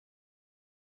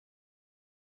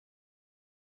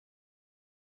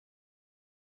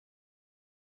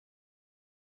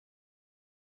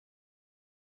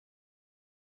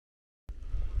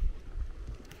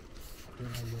This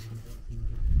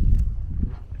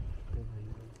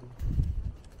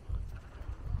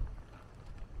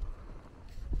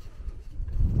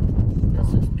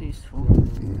is peaceful.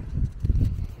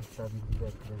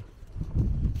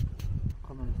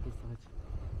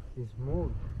 It's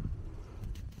moved.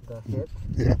 The head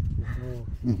Yeah. is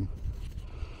moved.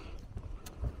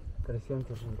 Presión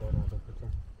que es un dorado,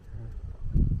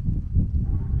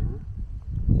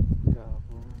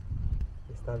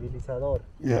 Estabilizador.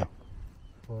 Yeah.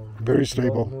 For Very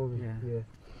stable. moving. Yeah. Yes.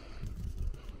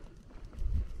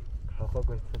 Trabajo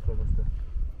con esto todo esto.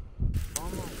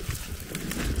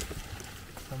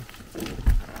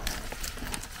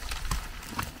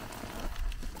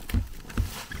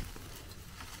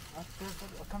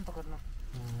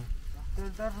 After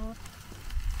the root,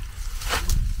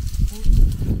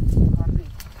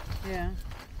 Yeah.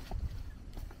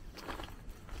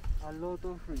 a lot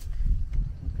of fruit.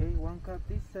 Okay, one cup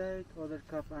this side, other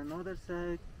cup another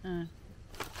side.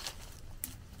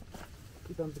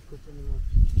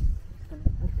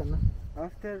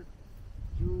 After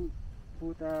you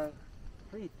put a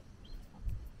fruit,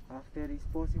 after it's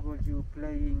possible you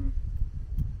playing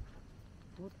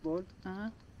football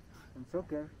and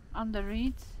soccer. On the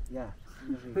reeds? Yeah,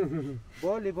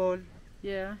 volleyball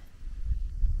Yeah.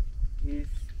 is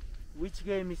which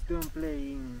game is done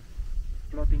playing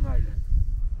floating island?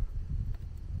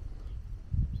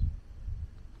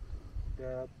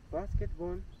 The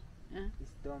basketball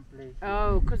is done play.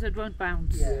 Oh, because it won't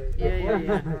bounce. Yeah.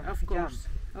 Yeah. Of course.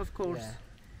 Jump. Of course.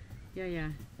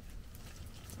 Yeah.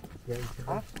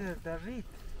 After the reed,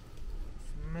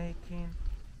 it's making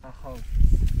a house.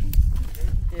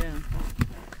 Yeah.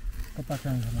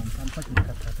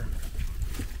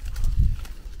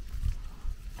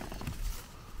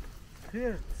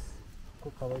 First,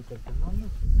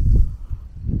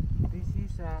 this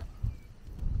is a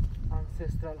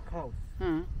ancestral house.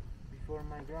 Before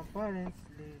my grandparents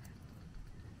lived,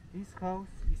 this house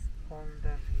is on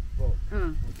the reed boat.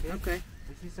 Okay.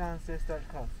 This is an ancestral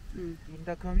house. Mm. In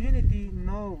the community,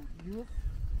 no use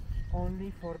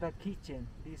only for the kitchen.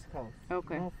 This house,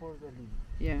 Okay. not for the living.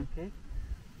 Yeah. Okay.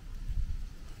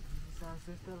 This is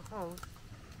ancestral house.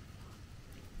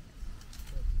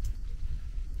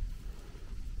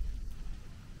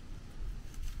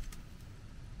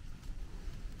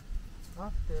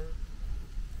 After,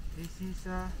 this is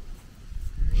a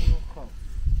new house.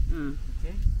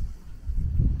 Okay.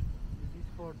 This is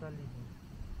for the living.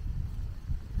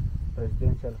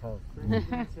 Presidential house.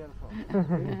 Residential house.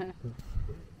 Okay.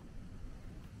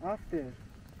 After,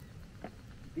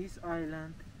 this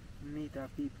island need a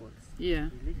peoples. Yeah.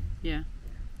 Really? Yeah.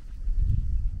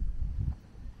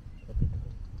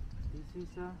 This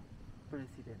is a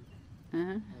president.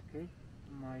 Okay.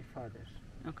 My father,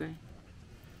 Okay.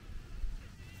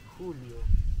 Julio.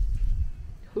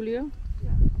 Julio?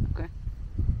 Yeah. Okay.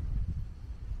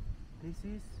 This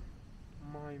is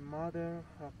my mother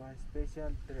have a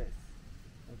special dress.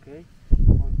 Okay.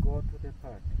 For go to the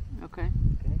party. Okay.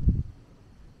 Okay.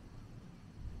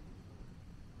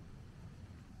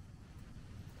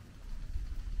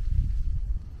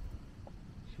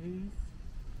 She's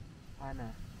Anna,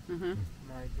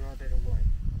 my brother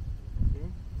wife. Okay.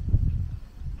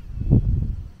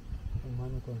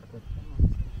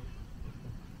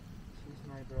 She's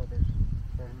my brother,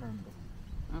 Fernando.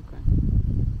 Okay.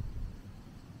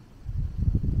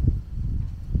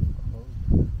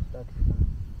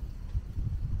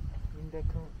 In the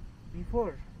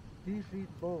before this reed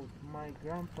boat, my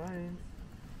grandparents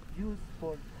used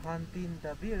for hunting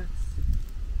the birds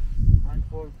and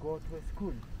for go to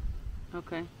school.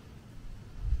 Okay.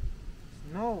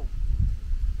 Now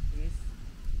is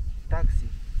taxi.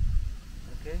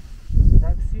 Okay,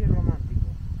 taxi romantico.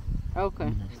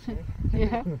 Okay. Okay.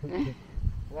 Yeah.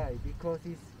 Why? Because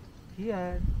it's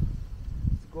here.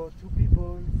 It's go two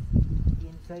people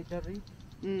inside the reed.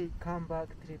 Come back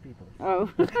 3 people. Oh.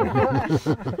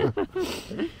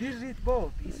 This reed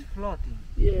boat is floating.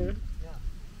 Yeah. Yeah,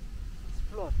 it's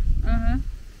floating.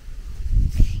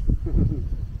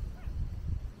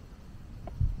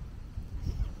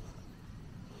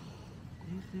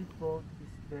 This reed boat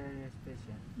is very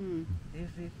special. This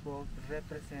reed boat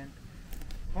represents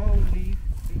how live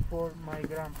before my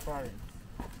grandparents.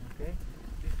 Okay,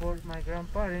 before my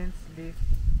grandparents lived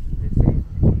the same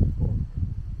reed boat.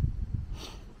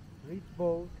 Reed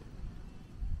boat.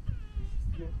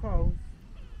 This is your house.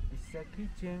 This is a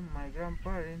kitchen. My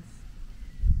grandparents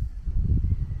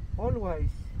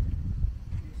always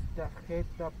is the head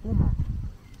the puma.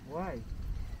 Why?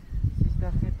 This is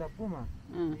the head the puma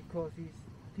because it's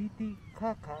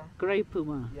Titicaca. Grey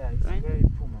puma. Yeah, it's right? very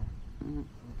puma.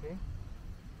 Okay.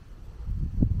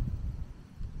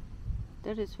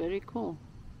 That is very cool.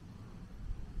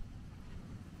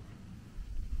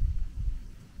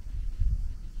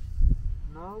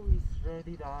 Now is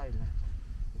ready the island.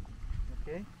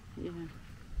 Okay? Yeah.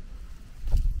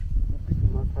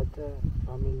 Mas saja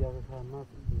familiar sama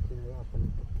di sini apa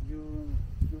itu? You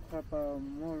have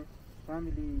more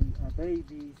family,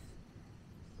 babies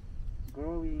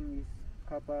growing, is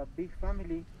have a big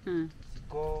family.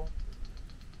 Go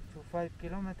to 5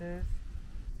 kilometers,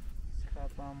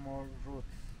 have more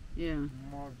routes, Yeah.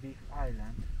 more big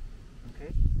island.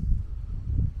 Okay?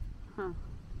 Huh.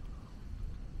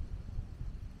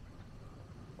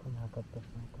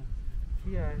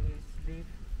 Here is live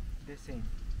the same.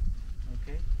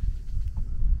 Okay?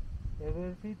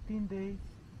 Every 15 days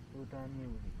with a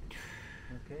new route.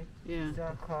 Okay? Yeah. It's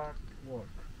a hard work.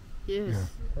 Yes.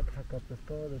 It's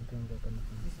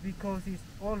because it's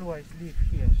always live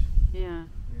here. Yeah.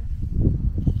 Yeah.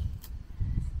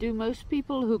 Do most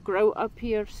people who grow up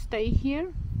here stay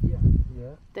here? Yeah.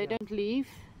 Yeah, They Yeah. don't leave?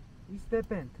 It's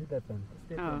depend. it depends.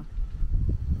 It's Oh.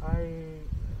 depend.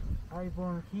 I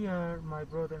born here, my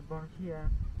brother born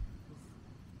here.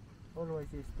 It's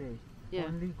always stay. Yeah.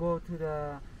 Only go to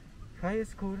the high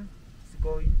school. It's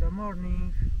go in the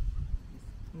morning.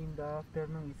 It's in the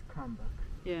afternoon. It's come back.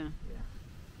 Yeah. Yeah.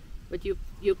 But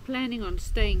you're planning on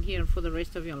staying here for the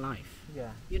rest of your life?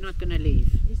 Yeah. You're not gonna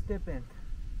leave? It's depend.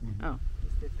 Oh.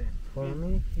 It's depend. For Yeah.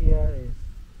 me here is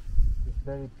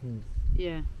very peace.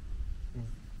 Yeah.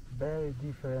 It's very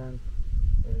different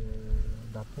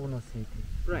the Puno city.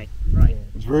 Right. Right.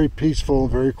 Yeah. It's very peaceful,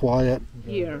 very quiet.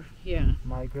 Here. Yeah.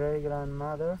 My great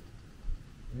grandmother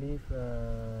lived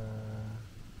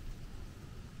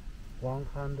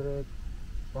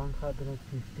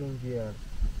 115 years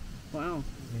Wow.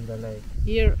 in the lake.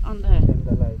 Here on the. In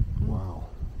the lake. Wow.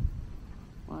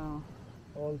 Wow.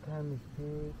 All time is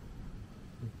peace.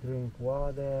 We drink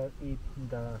water, eat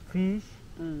the fish,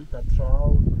 the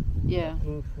trout, Yeah.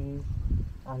 kingfish,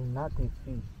 and native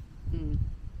fish. Mm.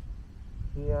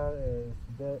 Here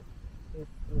is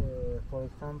for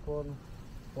example,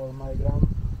 for my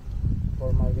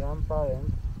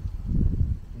grandparents,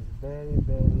 it's very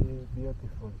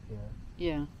beautiful here.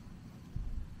 Yeah.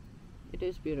 It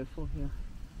is beautiful here.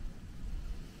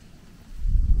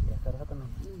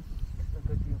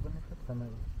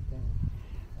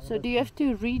 So do you have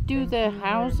to redo the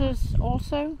houses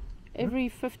also every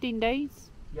 15 days?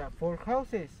 Yeah, 4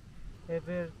 houses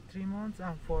every 3 months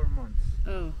and 4 months.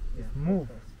 Oh. Yeah, move.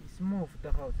 It's move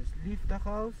the houses. Leave the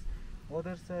house,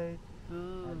 other side,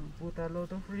 Oh. and put a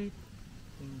lot of reed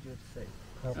in your side.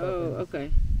 Oh,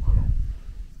 okay. Wow.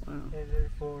 Every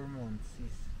 4 months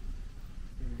is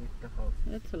you leave the house.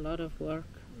 That's a lot of work.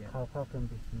 Yeah. How often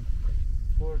business?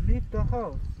 For leave the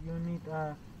house, you need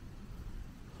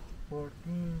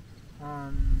 14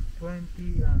 and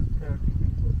 20 and 30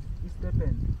 people. It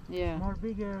depends. Yeah. More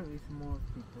bigger is more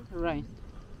people. Right.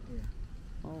 Yeah.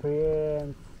 Oh.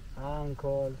 Friends,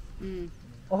 uncles, Mm.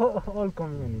 all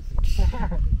community.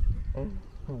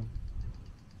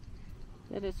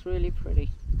 That is really pretty.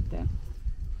 There.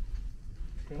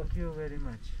 Thank you very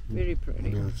much. Very pretty.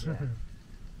 Yes.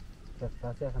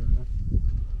 Pasti akan mas.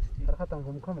 Terkadang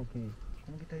kamu komedi.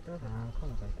 Kung kita ito,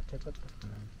 Kamu kayak cepet.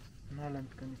 nalang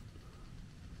kami.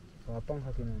 Apa yang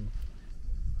hakinan?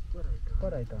 Wala ito.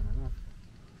 Para itu mas.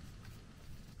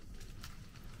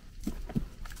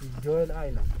 Joel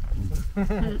Island.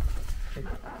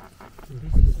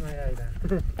 This is my island.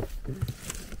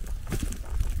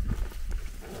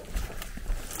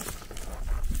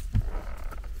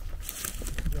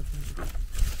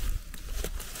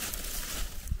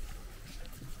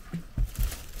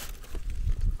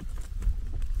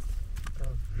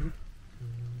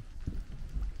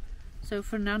 So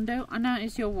Fernando, Anna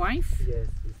is your wife? Yes,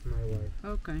 it's my wife.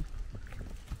 Okay.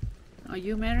 Are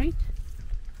you married?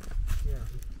 Yeah,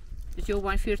 Is your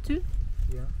wife here too?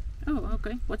 yeah. Oh,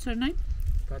 okay. What's her name?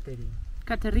 Catherine.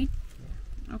 Catherine?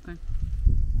 Okay.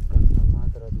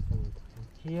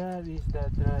 Here is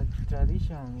the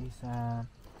tradition is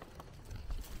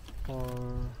for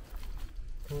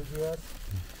 2 years.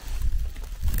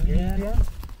 2 years.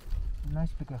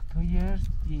 Nice because 2 years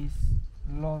is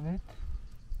love it.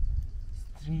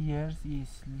 3 years is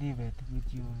live it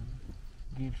with your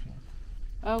girlfriend.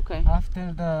 Okay.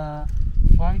 After the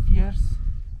 5 years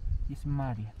is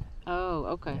married. Oh,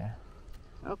 okay. Yeah.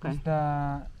 Okay. Is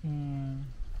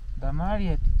the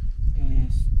married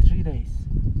is 3 days.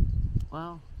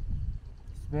 Wow.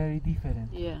 It's very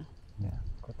different. Yeah. Yeah.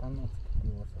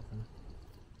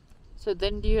 So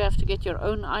then do you have to get your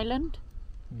own island?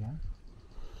 Yeah.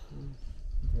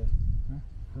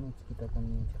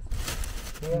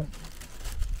 Here.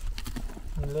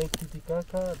 in Lake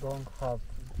Titicaca don't have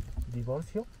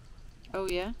divorcio. Oh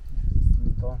yeah?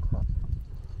 Don't have.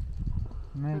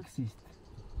 No exist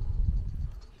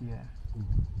here.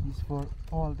 It's for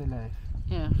all the life.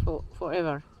 Yeah,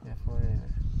 forever. Yeah, forever.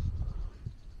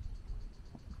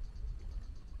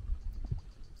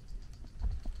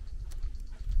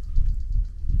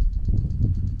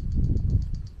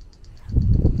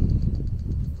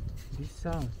 This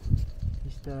sound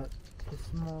is the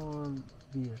small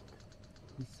bird.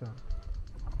 This sound.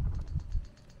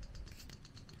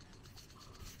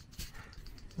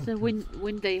 So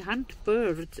when they hunt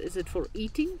birds, is it for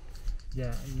eating?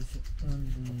 Yeah, it's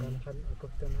only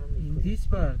in this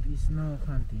part is no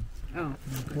hunting. Oh,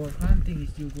 For hunting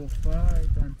is you go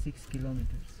 5 and 6 kilometers.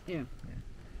 yeah.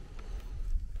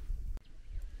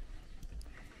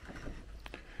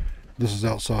 This is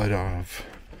outside of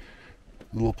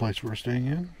the little place we're staying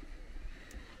in.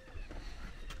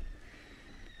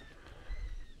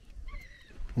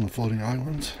 On the floating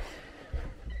islands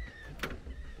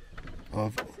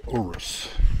of Uros.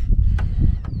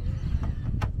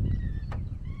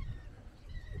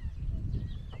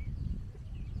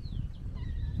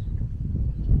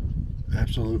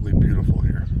 Absolutely beautiful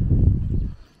here.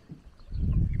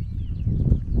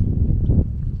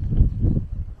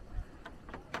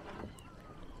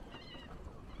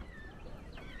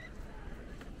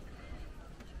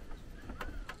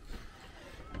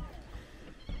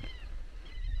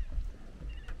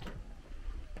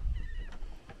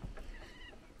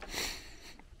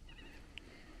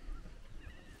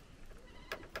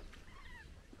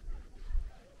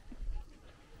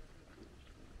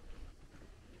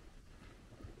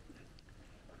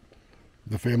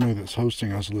 The family that's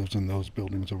hosting us lives in those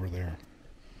buildings over there.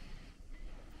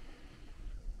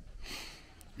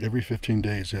 Every 15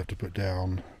 days they have to put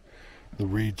down the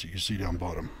reeds that you see down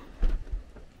bottom.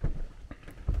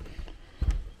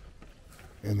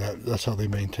 And that's how they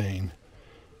maintain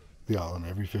the island,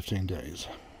 every 15 days.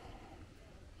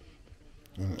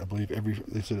 And I believe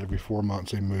they said every 4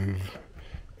 months they move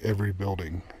every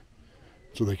building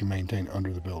so they can maintain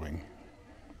under the building.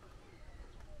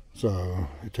 So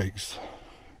it takes,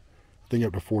 I think,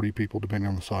 up to 40 people, depending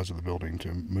on the size of the building,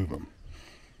 to move them.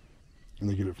 And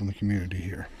they get it from the community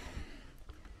here.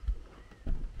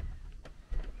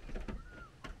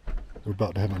 We're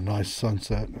about to have a nice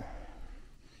sunset.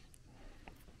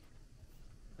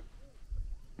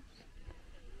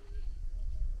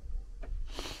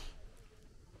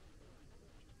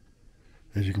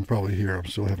 As you can probably hear, I'm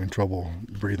still having trouble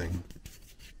breathing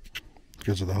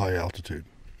because of the high altitude.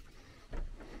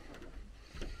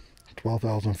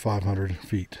 12,500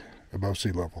 feet above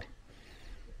sea level.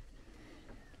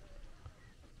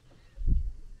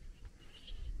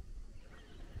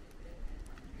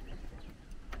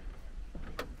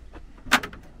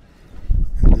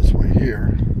 And this way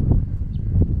here,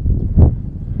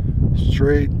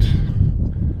 straight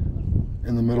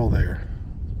in the middle there,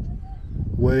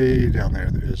 way down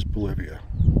there is Bolivia.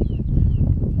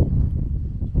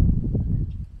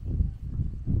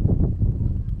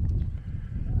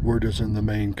 We're just in the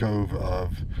main cove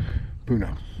of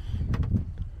Puno.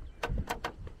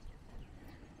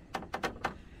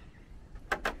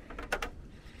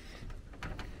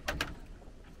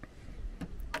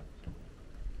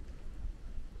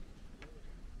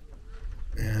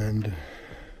 And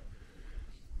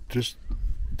just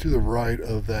to the right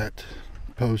of that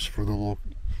post for the little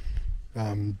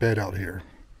bed out here,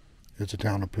 it's a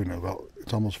town of Puno.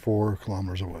 It's almost 4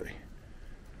 kilometers away.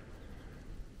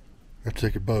 I have to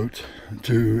take a boat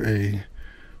to a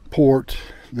port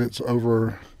that's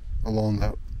over along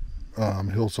that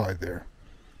hillside there,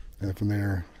 and from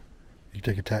there you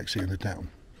take a taxi into town.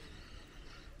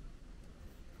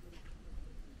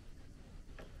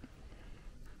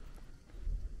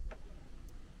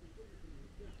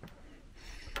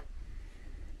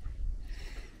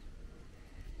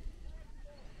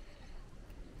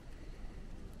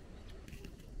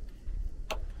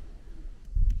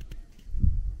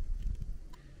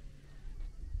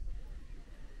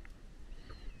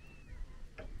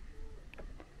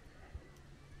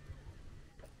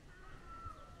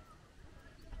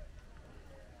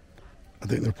 I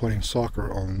think they're playing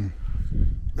soccer on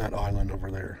that island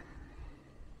over there.